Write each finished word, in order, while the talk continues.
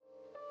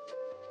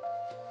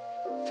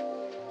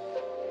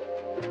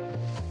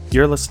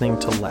You're listening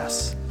to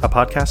Less, a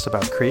podcast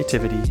about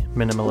creativity,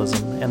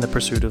 minimalism, and the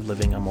pursuit of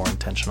living a more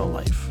intentional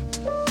life.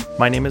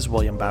 My name is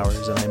William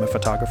Bowers, and I'm a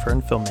photographer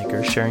and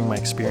filmmaker sharing my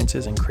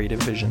experiences and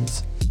creative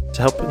visions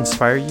to help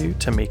inspire you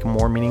to make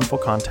more meaningful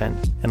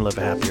content and live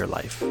a happier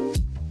life.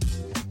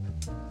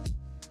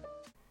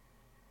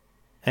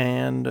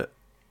 And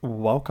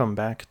welcome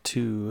back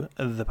to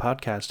the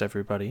podcast,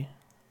 everybody.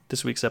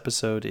 This week's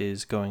episode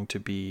is going to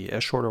be a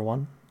shorter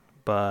one,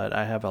 but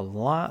I have a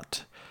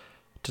lot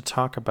to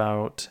talk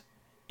about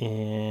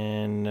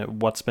in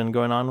what's been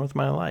going on with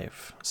my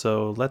life.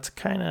 So let's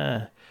kind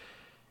of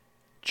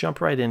jump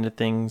right into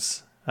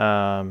things.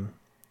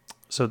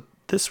 So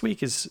this week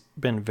has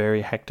been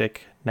very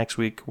hectic. Next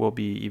week will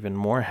be even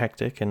more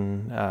hectic,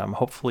 and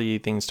hopefully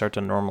things start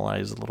to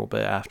normalize a little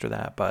bit after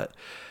that. But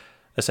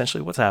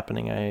essentially what's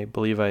happening, I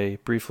believe I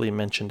briefly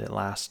mentioned it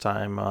last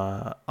time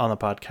on the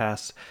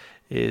podcast,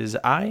 is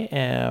I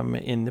am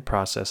in the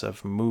process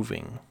of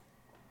moving.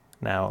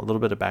 Now, a little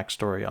bit of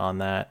backstory on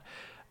that.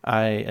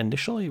 I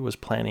initially was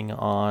planning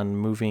on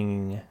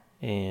moving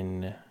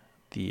in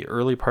the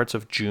early parts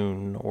of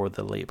June or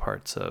the late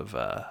parts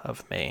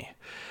of May.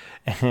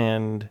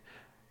 And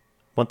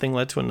one thing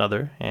led to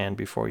another, and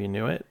before you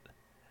knew it,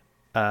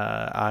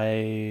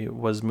 I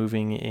was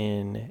moving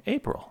in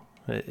April.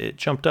 It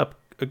jumped up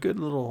a good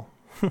little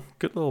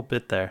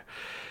bit there.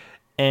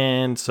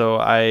 And so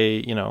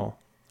I,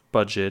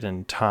 budget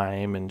and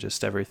time and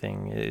just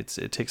everything,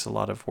 it takes a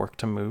lot of work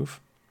to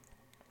move.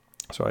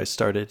 So I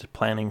started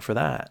planning for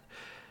that.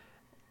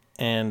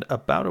 And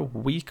about a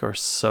week or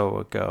so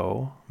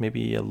ago,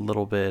 maybe a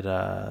little bit,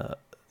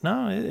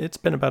 it's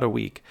been about a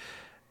week,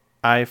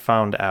 I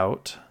found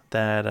out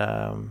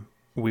that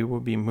we will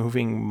be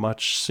moving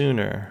much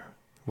sooner,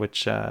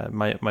 which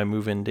my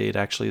move-in date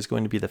actually is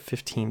going to be the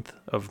 15th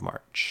of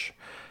March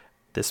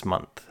this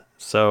month.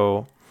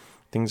 So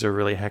things are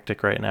really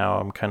hectic right now.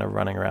 I'm kind of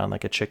running around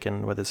like a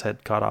chicken with his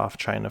head cut off,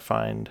 trying to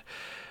find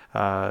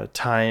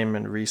time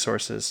and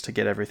resources to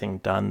get everything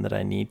done that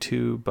I need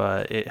to,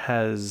 but it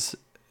has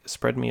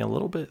spread me a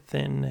little bit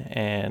thin,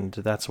 and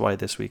that's why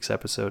this week's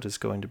episode is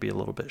going to be a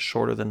little bit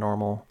shorter than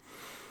normal.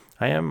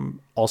 I am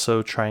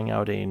also trying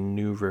out a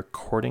new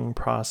recording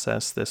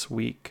process this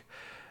week.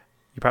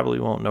 You probably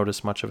won't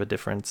notice much of a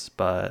difference,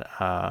 but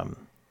I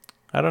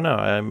don't know.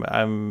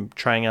 I'm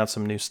trying out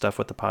some new stuff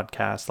with the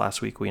podcast.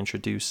 Last week we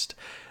introduced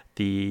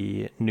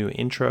the new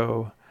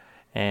intro,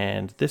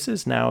 and this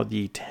is now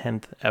the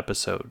 10th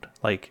episode.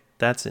 Like,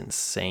 that's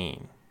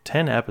insane.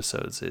 10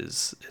 episodes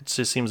it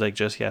just seems like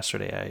just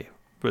yesterday I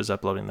was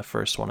uploading the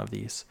first one of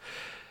these.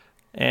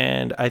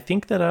 And I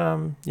think that,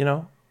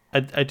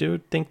 I do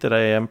think that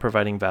I am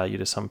providing value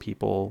to some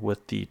people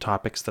with the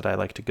topics that I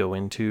like to go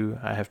into.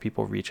 I have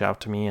people reach out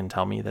to me and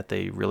tell me that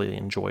they really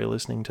enjoy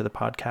listening to the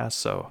podcast.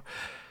 So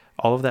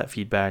all of that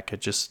feedback,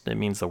 it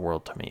means the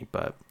world to me.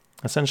 But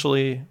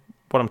essentially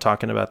what I'm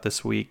talking about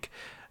this week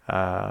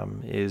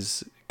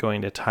is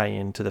going to tie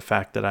into the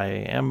fact that I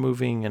am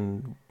moving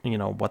and,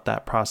 what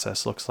that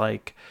process looks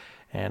like.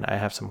 And I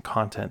have some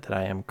content that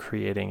I am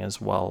creating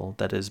as well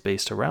that is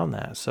based around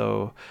that.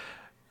 So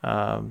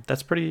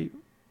that's pretty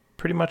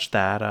much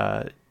that.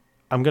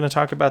 I'm going to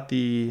talk about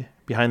the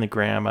behind the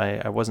gram.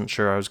 I wasn't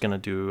sure I was going to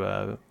do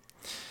an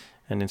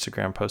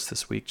Instagram post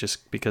this week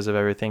just because of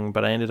everything,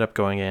 but I ended up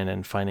going in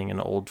and finding an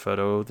old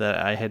photo that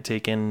I had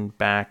taken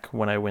back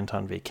when I went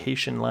on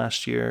vacation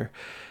last year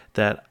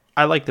that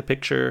I liked the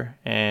picture,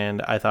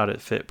 and I thought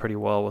it fit pretty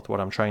well with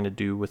what I'm trying to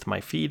do with my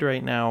feed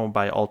right now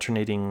by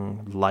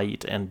alternating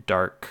light and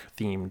dark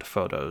themed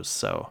photos.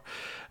 So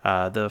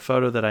the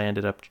photo that I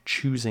ended up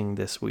choosing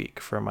this week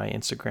for my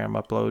Instagram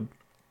upload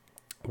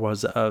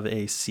was of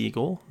a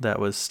seagull that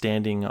was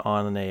standing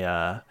on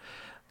a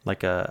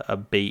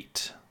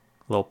bait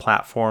little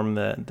platform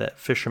that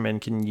fishermen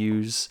can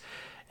use.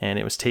 And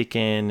it was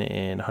taken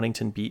in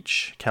Huntington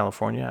Beach,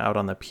 California, out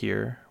on the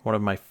pier, one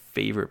of my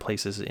favorite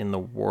places in the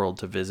world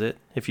to visit.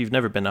 If you've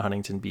never been to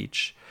Huntington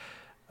Beach,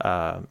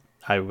 I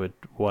would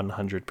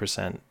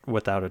 100%,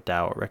 without a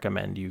doubt,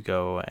 recommend you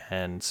go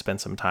and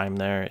spend some time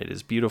there. It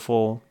is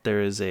beautiful.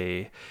 There is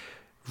a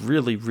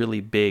really,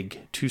 really big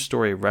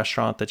 2-story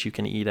restaurant that you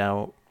can eat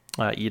at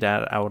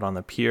out on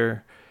the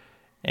pier,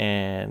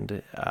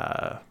 and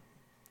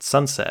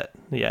sunset.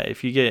 Yeah,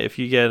 if you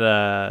get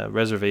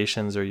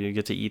reservations or you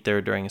get to eat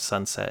there during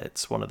sunset,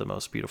 it's one of the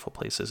most beautiful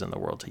places in the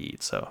world to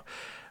eat. So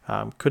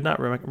could not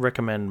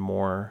recommend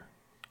more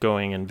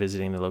going and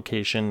visiting the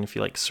location. If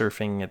you like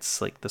surfing,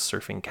 it's like the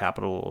surfing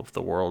capital of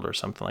the world or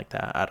something like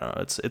that. I don't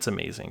know. It's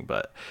amazing.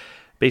 But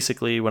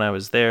basically, when I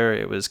was there,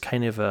 it was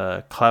kind of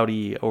a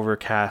cloudy,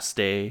 overcast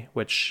day,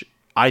 which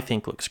I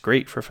think looks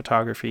great for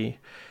photography.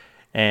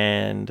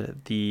 And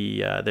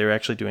they're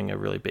actually doing a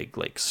really big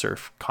like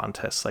surf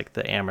contest, like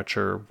the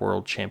amateur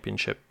world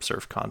championship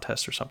surf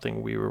contest or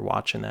something. We were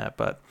watching that,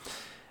 but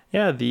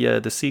yeah,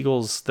 the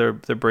seagulls, they're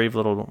brave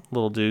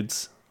little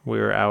dudes. We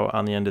were out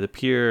on the end of the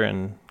pier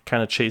and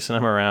kind of chasing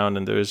them around,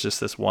 and there was just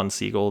this one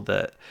seagull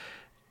that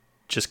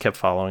just kept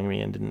following me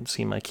and didn't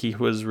seem like he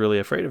was really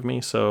afraid of me.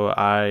 So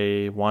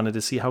I wanted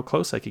to see how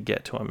close I could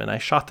get to him. And I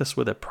shot this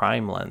with a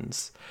prime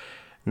lens.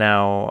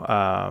 Now,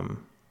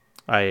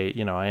 I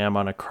am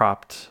on a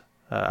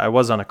I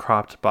was on a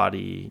cropped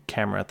body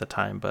camera at the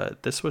time,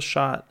 but this was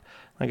shot,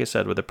 like I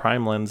said, with a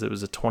prime lens. It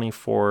was a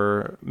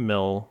 24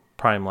 mil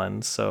prime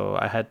lens. So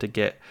I had to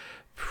get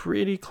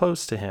pretty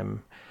close to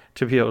him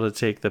to be able to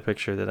take the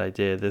picture that I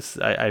did.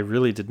 I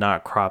really did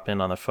not crop in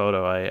on the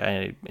photo.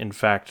 I in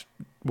fact,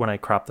 when I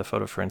cropped the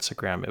photo for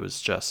Instagram, it was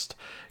just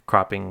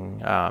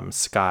cropping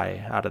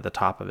sky out of the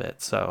top of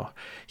it. So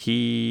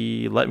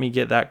he let me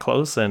get that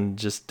close and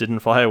just didn't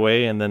fly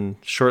away. And then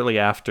shortly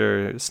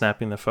after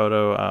snapping the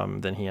photo,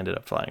 then he ended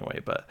up flying away.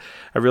 But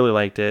I really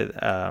liked it.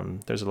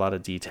 There's a lot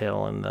of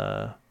detail in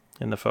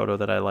the photo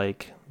that I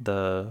like.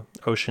 The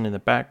ocean in the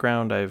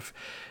background, I've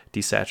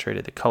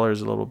desaturated the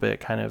colors a little bit,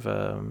 kind of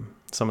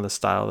some of the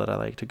style that I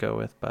like to go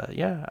with. But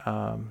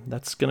yeah,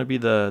 that's going to be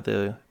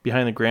the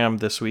behind the gram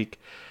this week.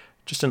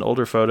 Just an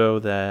older photo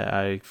that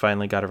I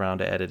finally got around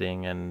to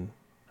editing, and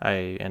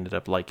I ended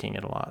up liking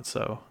it a lot.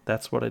 So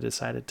that's what I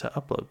decided to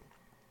upload.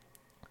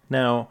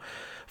 Now,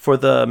 for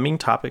the main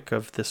topic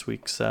of this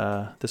week's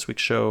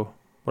show,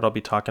 what I'll be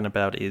talking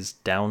about is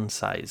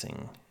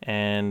downsizing.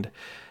 And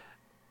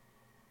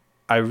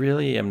I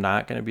really am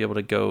not going to be able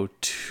to go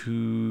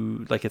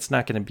too, it's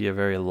not going to be a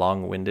very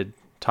long-winded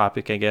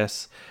topic, I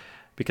guess,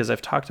 because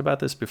I've talked about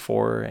this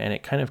before, and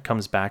it kind of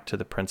comes back to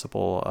the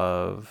principle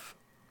of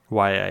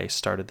why I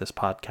started this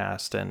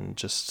podcast and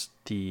just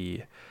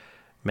the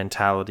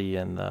mentality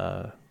and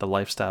the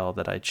lifestyle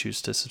that I choose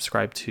to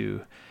subscribe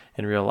to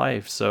in real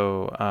life.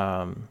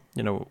 So,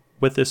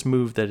 with this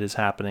move that is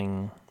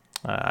happening,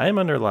 I am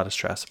under a lot of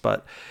stress,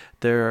 but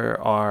there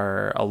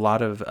are a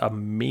lot of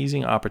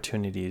amazing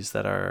opportunities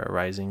that are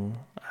arising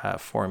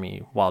for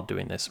me while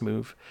doing this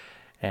move.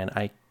 And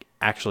I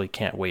actually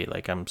can't wait.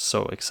 I'm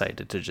so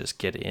excited to just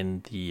get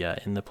in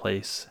the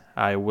place.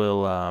 I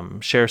will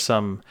share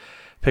some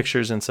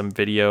pictures and some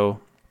video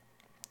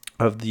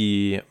of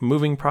the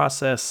moving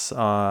process,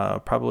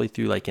 probably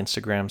through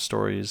Instagram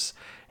stories.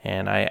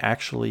 And I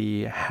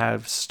actually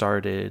have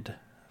started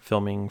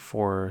filming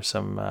for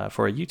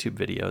for a YouTube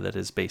video that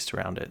is based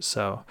around it.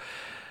 So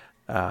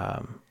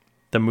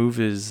the move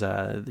is,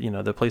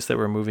 the place that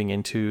we're moving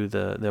into,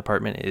 the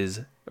apartment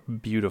is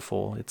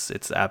beautiful.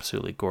 It's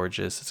absolutely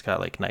gorgeous. It's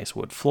got nice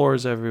wood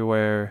floors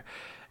everywhere,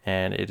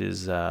 and it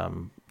is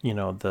the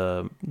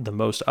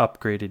most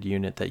upgraded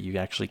unit that you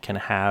actually can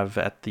have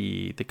at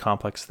the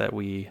complex that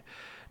we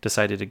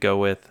decided to go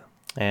with.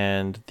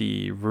 And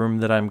the room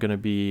that I'm going to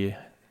be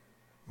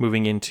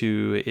moving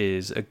into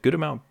is a good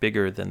amount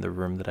bigger than the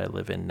room that I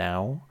live in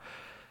now,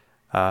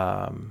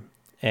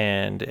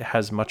 and it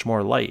has much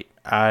more light.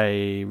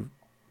 I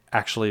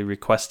actually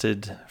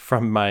requested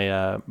from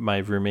my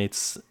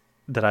roommates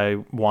that I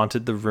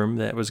wanted the room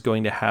that was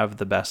going to have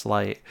the best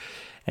light,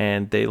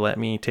 and they let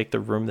me take the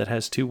room that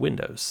has 2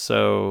 windows.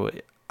 So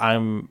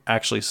I'm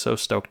actually so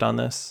stoked on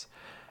this.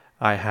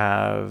 I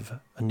have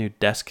a new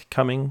desk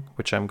coming,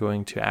 which I'm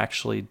going to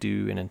actually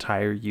do an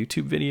entire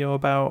YouTube video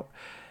about,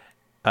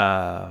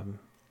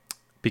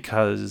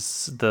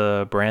 because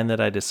the brand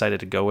that I decided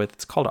to go with,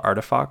 it's called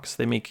Artifox.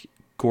 They make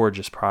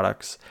gorgeous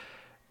products.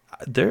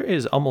 There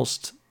is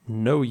almost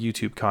no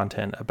YouTube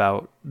content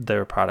about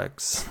their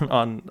products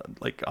on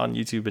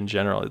YouTube in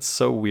general. It's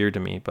so weird to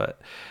me, but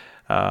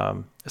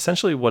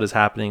essentially what is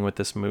happening with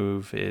this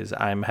move is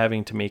I'm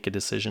having to make a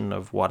decision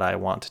of what I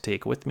want to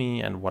take with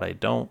me and what I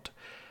don't.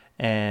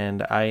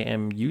 And I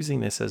am using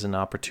this as an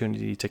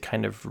opportunity to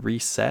kind of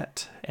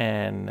reset.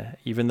 And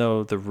even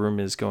though the room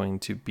is going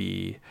to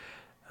be,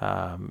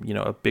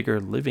 a bigger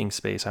living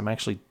space, I'm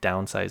actually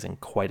downsizing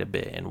quite a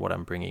bit in what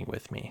I'm bringing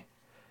with me.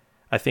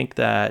 I think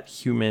that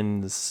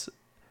humans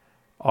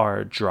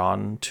are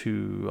drawn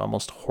to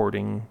almost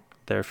hoarding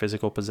their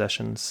physical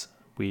possessions.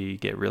 We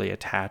get really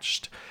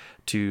attached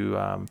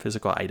to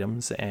physical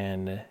items,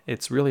 and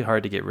it's really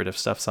hard to get rid of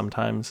stuff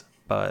sometimes.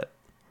 But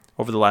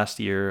over the last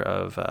year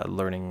of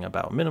learning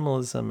about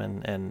minimalism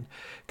and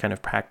kind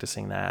of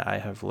practicing that, I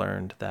have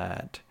learned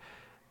that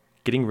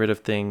getting rid of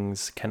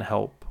things can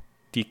help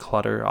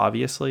declutter,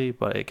 obviously,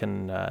 but it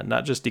can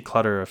not just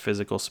declutter a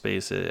physical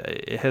space.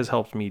 It has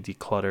helped me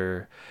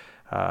declutter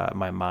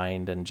my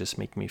mind and just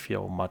make me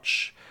feel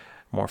much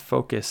more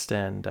focused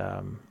and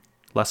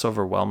less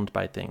overwhelmed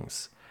by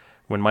things.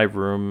 When my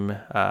room,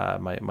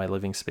 my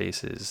living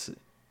space is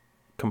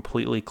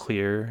completely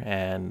clear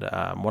and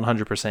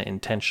 100%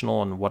 intentional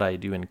on what I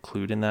do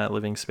include in that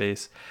living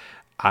space,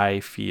 I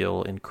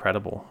feel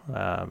incredible.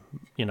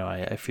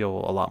 I feel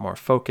a lot more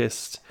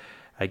focused.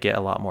 I get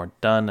a lot more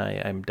done.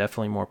 I'm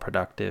definitely more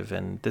productive.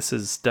 And this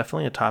is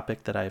definitely a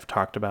topic that I've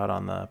talked about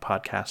on the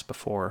podcast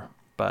before.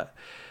 But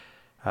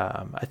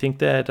I think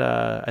that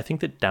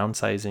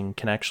downsizing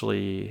can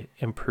actually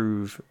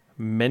improve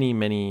many,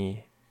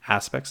 many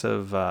aspects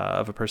of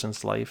a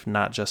person's life,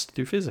 not just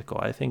through physical.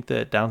 I think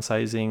that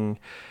downsizing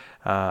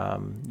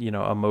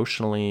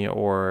emotionally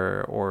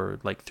or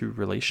like through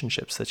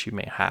relationships that you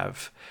may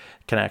have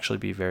can actually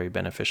be very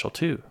beneficial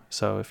too.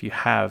 So if you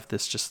have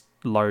this just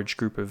large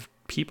group of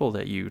people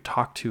that you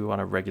talk to on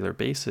a regular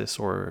basis,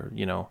 or,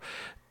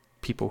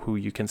 people who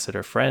you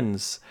consider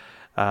friends,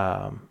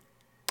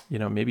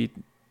 maybe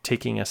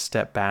taking a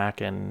step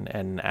back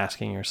and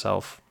asking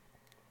yourself,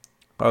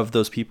 of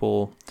those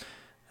people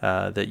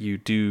that you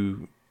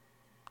do,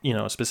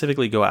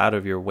 specifically go out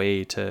of your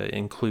way to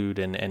include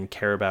and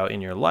care about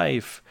in your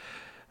life,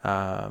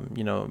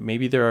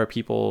 maybe there are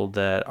people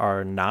that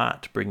are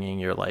not bringing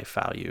your life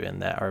value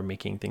and that are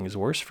making things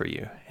worse for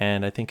you.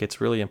 And I think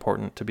it's really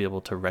important to be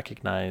able to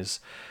recognize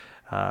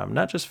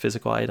not just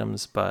physical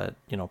items, but,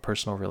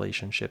 personal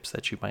relationships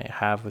that you might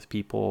have with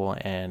people.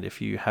 And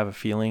if you have a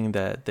feeling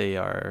that they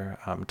are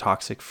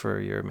toxic for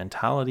your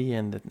mentality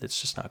and that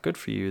it's just not good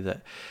for you,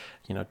 that,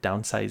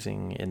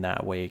 downsizing in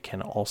that way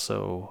can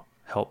also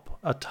help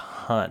a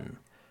ton.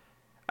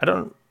 I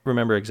don't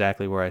remember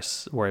exactly where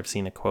I've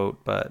seen a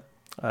quote, but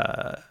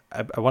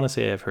I want to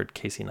say I've heard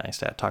Casey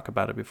Neistat talk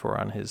about it before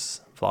on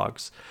his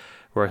vlogs,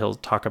 where he'll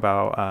talk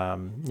about,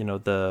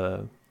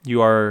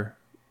 you are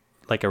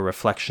like a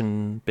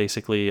reflection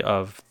basically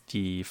of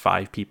the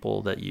 5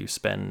 people that you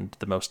spend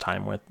the most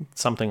time with,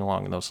 something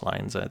along those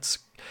lines. It's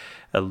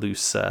a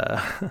loose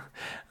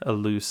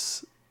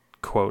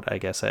quote, I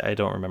guess. I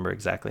don't remember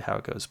exactly how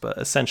it goes, but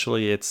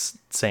essentially it's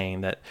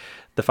saying that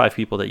the 5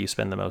 people that you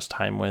spend the most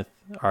time with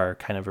are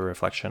kind of a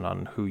reflection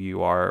on who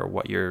you are or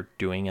what you're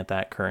doing at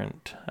that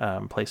current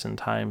place in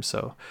time.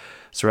 So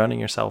surrounding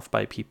yourself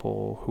by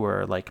people who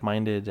are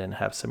like-minded and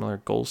have similar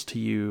goals to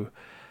you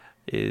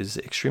is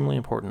extremely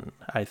important,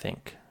 I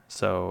think.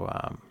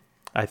 So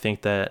I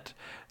think that,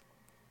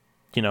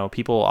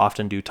 people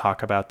often do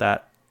talk about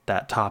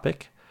that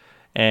topic.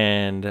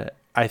 And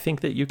I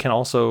think that you can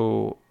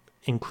also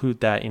include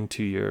that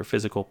into your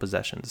physical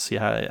possessions.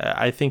 Yeah,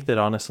 I think that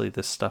honestly,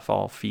 this stuff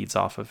all feeds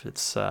off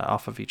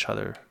of each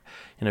other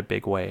in a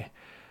big way.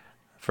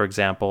 For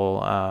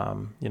example,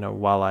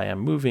 while I am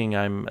moving,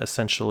 I'm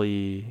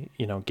essentially,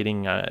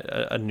 getting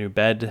a new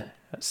bed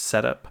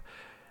set up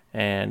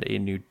and a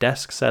new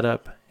desk set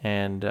up.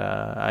 And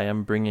I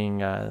am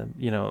bringing, I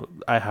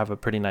have a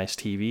pretty nice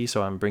TV,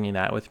 so I'm bringing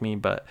that with me.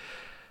 But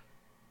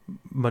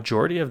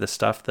majority of the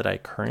stuff that I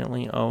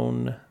currently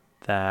own,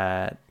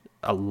 that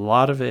a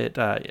lot of it,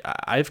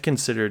 I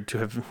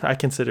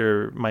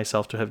consider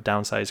myself to have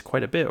downsized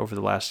quite a bit over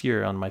the last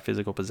year on my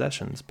physical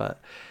possessions, but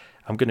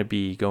I'm going to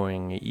be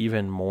going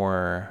even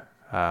more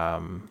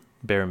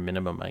bare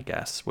minimum, I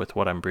guess, with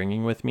what I'm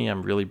bringing with me.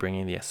 I'm really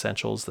bringing the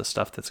essentials, the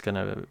stuff that's going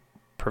to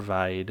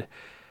provide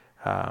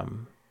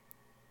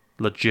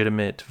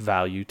legitimate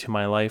value to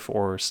my life,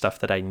 or stuff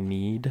that I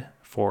need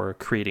for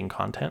creating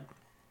content.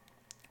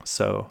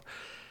 So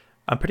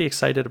I'm pretty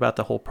excited about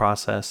the whole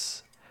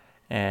process,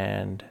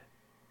 and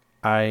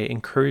I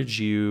encourage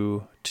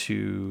you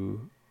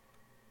to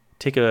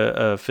take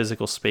a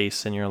physical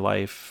space in your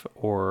life,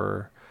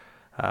 or,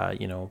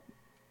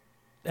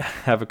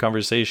 have a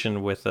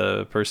conversation with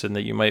a person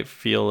that you might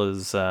feel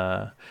is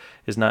not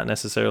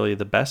necessarily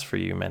the best for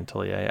you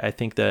mentally. I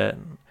think that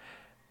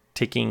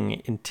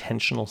taking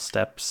intentional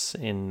steps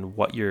in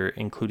what you're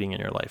including in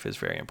your life is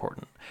very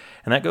important.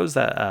 And that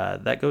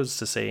goes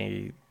to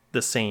say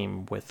the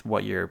same with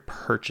what you're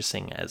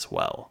purchasing as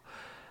well.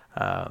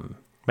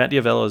 Matt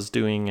Diavella is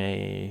doing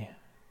a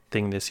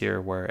thing this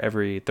year where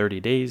every 30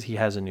 days he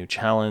has a new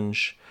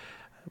challenge.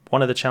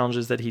 One of the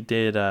challenges that he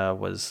did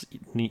was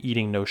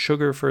eating no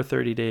sugar for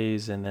 30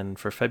 days. And then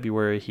for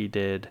February, he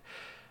did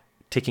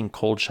taking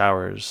cold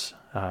showers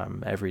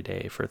every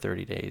day for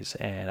 30 days.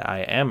 And I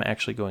am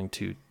actually going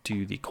to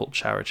do the cold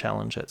shower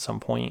challenge at some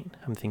point.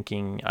 I'm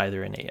thinking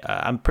either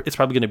it's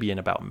probably going to be in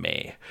about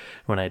May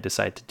when I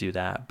decide to do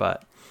that.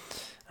 But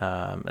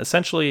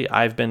essentially,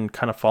 I've been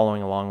kind of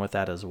following along with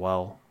that as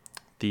well.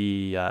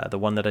 The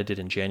one that I did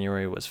in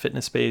January was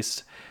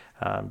fitness-based,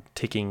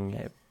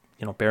 taking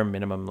bare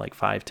minimum like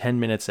 5-10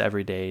 minutes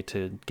every day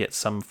to get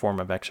some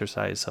form of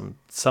exercise,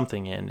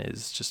 something in,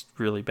 is just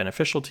really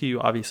beneficial to you.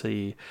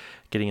 Obviously,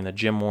 getting in the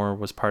gym more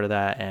was part of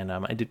that, and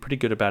I did pretty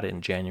good about it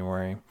in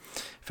January.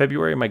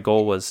 February, my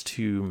goal was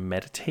to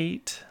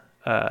meditate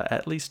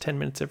at least 10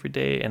 minutes every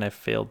day, and I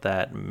failed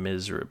that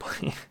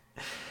miserably.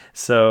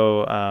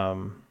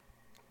 So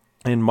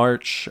in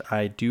March,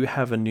 I do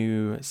have a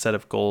new set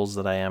of goals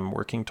that I am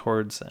working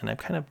towards, and I'm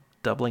kind of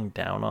doubling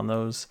down on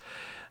those.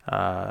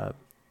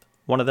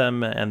 One of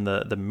them, and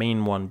the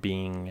main one,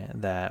 being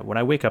that when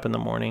I wake up in the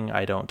morning,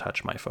 I don't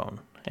touch my phone.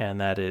 And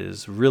that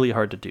is really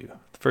hard to do.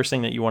 The first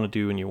thing that you want to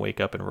do when you wake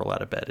up and roll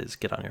out of bed is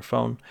get on your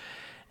phone.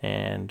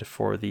 And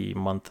for the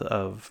month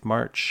of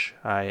March,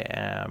 I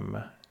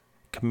am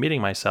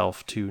committing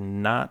myself to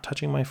not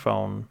touching my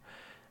phone,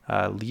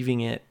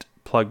 leaving it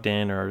plugged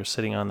in or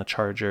sitting on the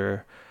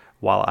charger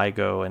while I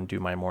go and do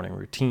my morning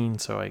routine.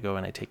 So I go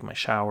and I take my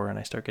shower and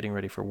I start getting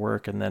ready for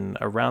work. And then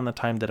around the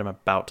time that I'm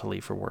about to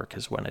leave for work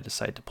is when I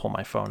decide to pull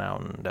my phone out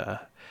and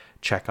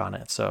check on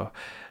it. So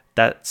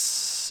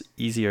that's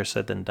easier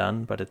said than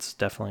done, but it's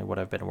definitely what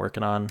I've been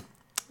working on.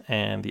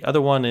 And the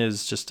other one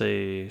is just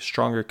a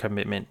stronger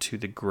commitment to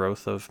the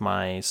growth of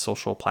my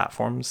social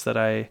platforms that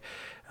I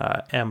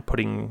am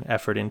putting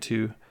effort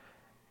into.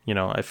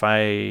 If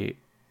I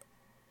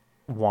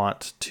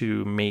want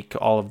to make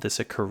all of this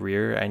a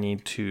career, I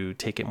need to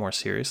take it more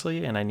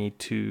seriously, and I need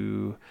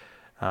to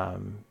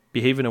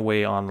behave in a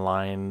way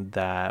online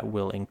that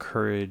will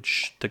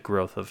encourage the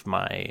growth of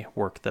my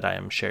work that I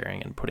am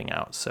sharing and putting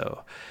out.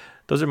 So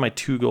those are my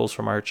 2 goals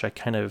for March. I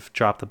kind of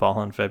dropped the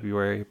ball in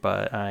February,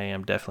 but I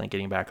am definitely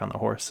getting back on the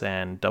horse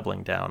and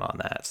doubling down on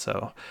that.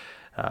 So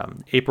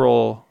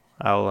April,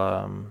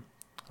 I'll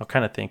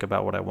kind of think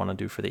about what I want to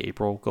do for the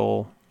April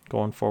goal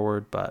going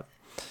forward. But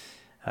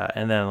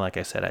and then, like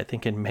I said, I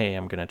think in May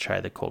I'm going to try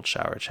the cold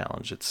shower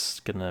challenge. It's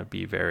going to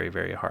be very,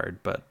 very hard,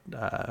 but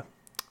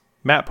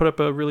Matt put up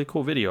a really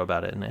cool video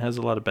about it, and it has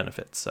a lot of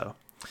benefits. So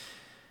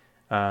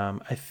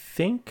I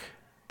think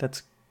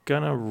that's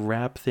gonna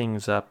wrap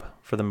things up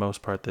for the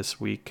most part this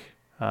week.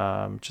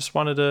 Just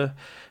wanted to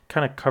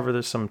kind of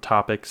cover some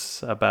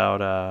topics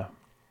about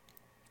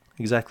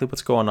exactly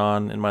what's going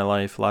on in my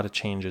life. A lot of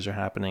changes are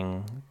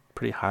happening.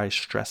 Pretty high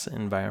stress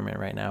environment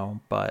right now,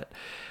 but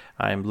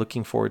I'm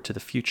looking forward to the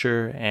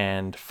future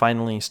and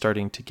finally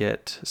starting to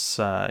get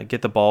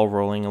the ball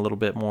rolling a little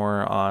bit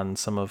more on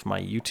some of my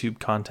YouTube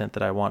content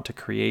that I want to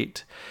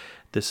create.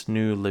 This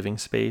new living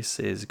space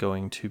is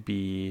going to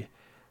be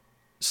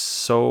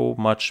so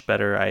much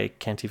better. I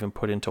can't even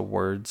put into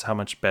words how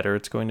much better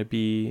it's going to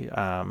be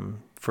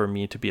for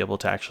me to be able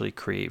to actually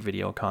create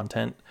video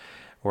content.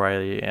 Where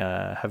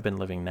I have been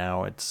living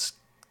now, it's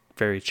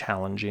very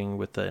challenging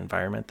with the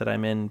environment that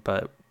I'm in,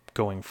 but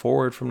going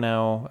forward from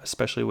now,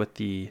 especially with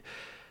the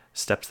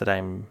steps that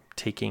I'm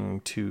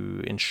taking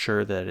to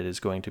ensure that it is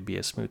going to be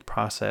a smooth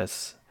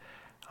process,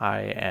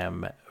 I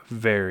am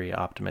very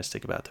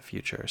optimistic about the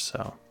future.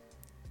 So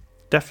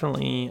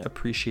definitely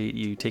appreciate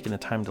you taking the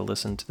time to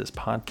listen to this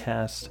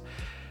podcast.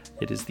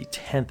 It is the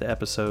 10th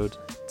episode.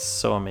 It's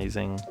so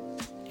amazing.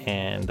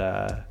 And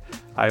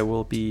I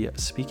will be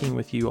speaking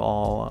with you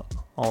all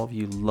of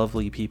you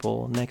lovely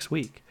people next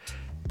week.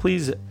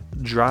 Please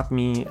drop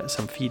me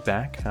some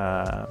feedback.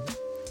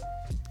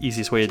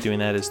 Easiest way of doing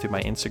that is through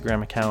my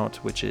Instagram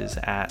account, which is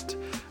at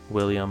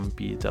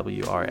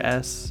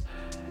WilliamBWRS.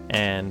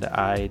 And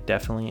I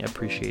definitely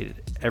appreciate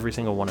every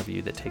single one of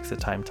you that takes the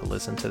time to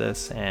listen to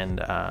this. And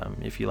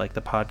if you like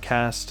the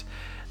podcast,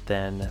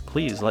 then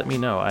please let me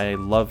know. I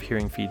love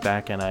hearing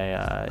feedback. And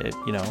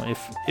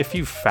if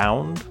you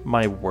found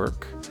my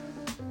work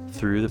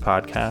through the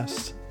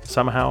podcast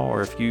somehow,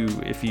 or if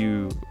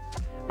you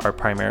are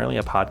primarily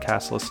a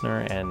podcast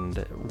listener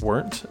and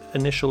weren't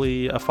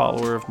initially a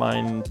follower of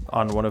mine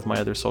on one of my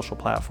other social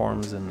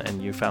platforms,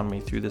 and you found me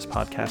through this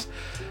podcast,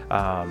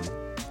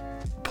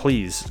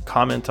 please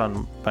comment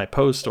on my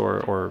post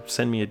or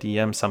send me a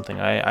DM, something.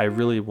 I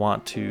really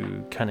want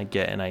to kind of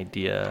get an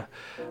idea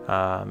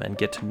and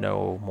get to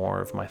know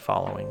more of my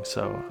following.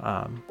 So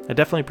I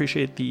definitely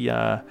appreciate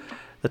the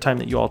time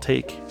that you all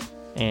take,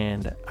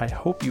 and I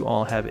hope you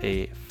all have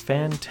a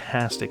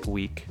fantastic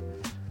week.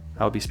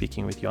 I'll be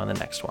speaking with you on the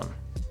next one.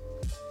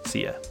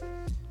 See ya.